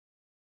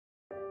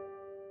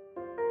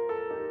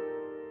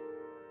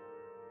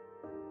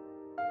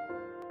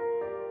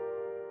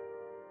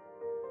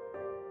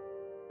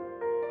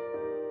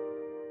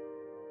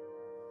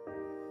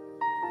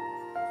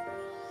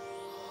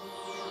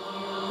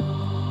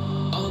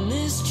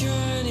this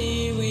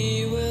journey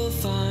we will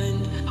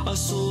find our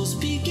souls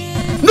begin.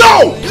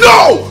 No!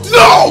 No!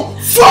 No!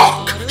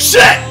 Fuck!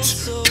 Shit!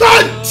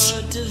 Cunt!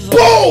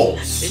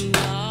 Balls!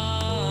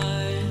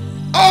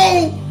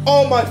 Oh!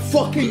 Oh my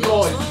fucking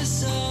god!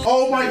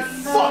 Oh my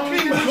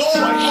fucking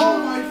god! Oh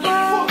my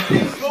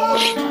fucking god!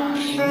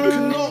 You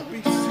cannot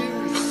be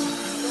serious.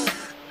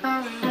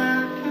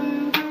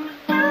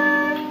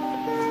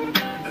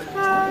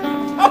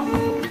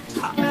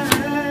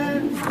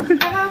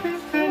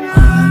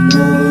 I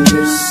know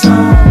you're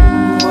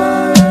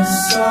somewhere,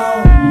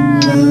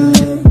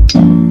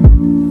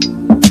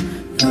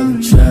 I'm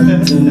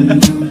trapped in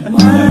your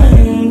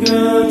mind,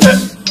 girl,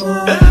 just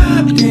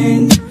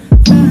holding.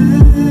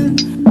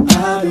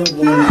 I don't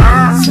want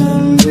to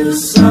turn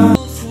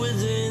yourself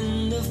within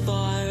the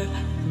fire,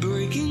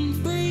 breaking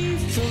free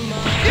from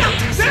my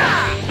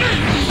desire.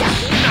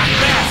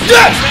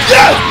 Yes!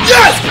 Yes!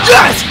 Yes!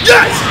 Yes!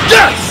 Yes!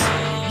 Yes!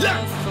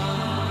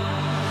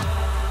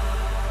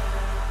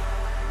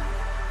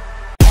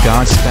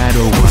 God's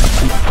battle was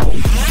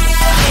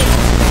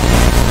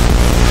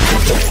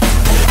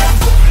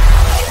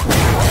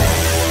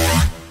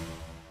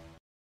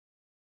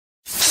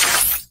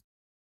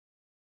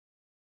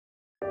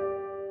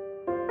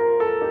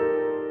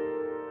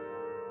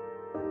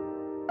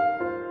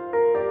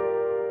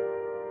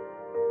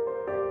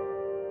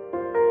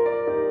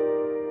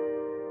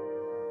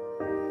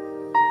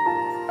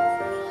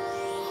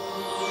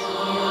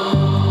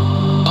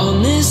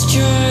On this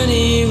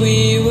journey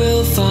we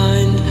will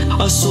find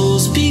our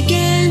souls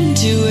begin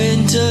to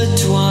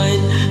intertwine.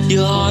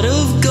 Your heart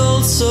of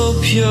gold so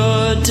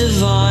pure,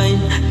 divine.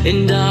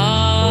 And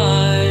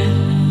I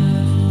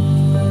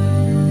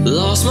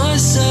lost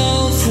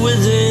myself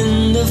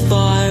within the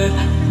fire,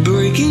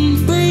 breaking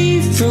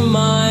free from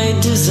my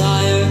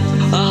desire.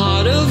 A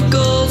heart of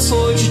gold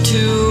forged you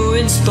to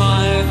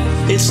inspire.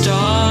 It's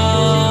starfire.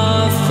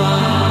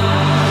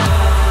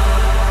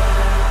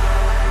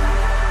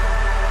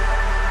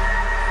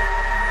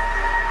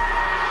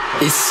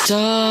 It's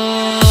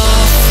starfire,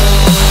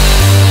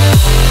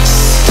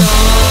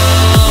 starfire,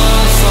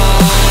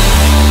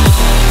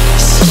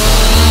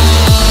 starfire,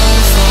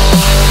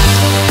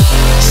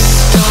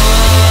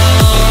 starfire.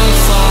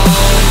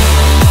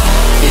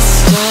 It's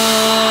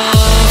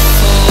starfire,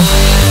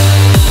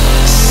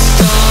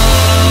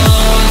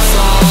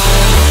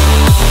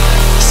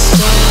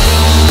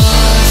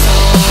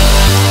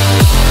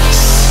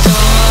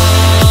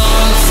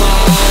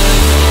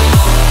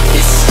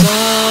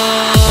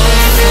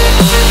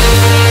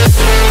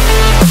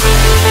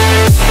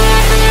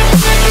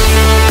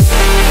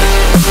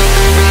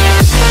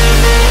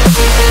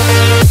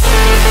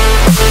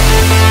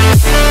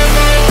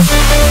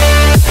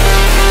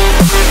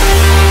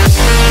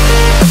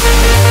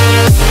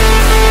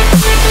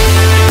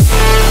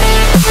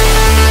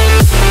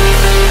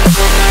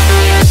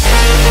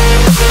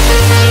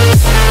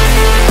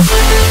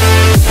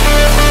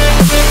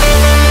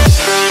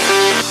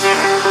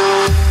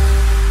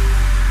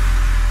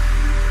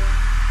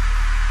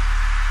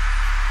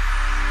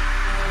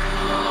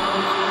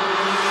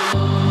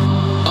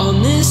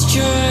 On this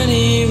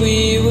journey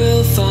we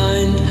will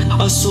find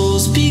our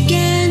souls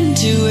begin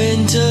to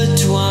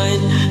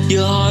intertwine.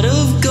 Your heart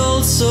of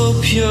gold so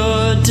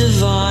pure,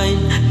 divine.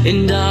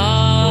 And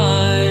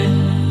I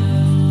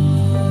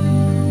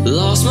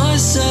lost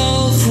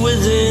myself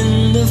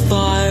within the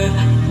fire,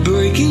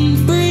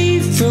 breaking free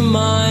from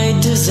my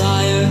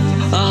desire.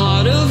 A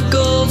heart of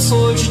gold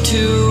forged you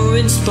to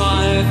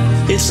inspire.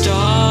 It's starfire.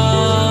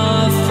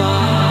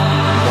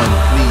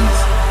 Please,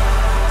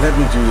 let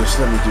me do this,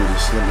 let me do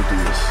this, let me do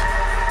this.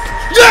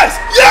 Yes!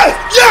 Yes!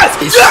 Yes!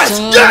 It's Yes!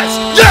 Yes!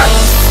 Yes!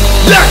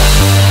 Yes!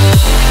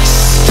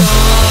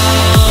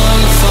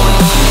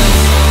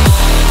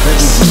 Let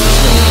me do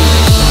this,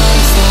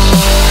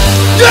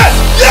 Yes!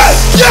 Yes!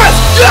 Yes!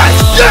 Yes!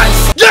 Yes!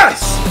 Yes!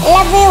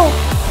 Love you.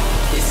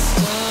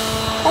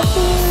 Love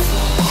you.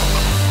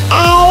 I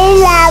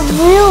love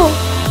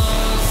you.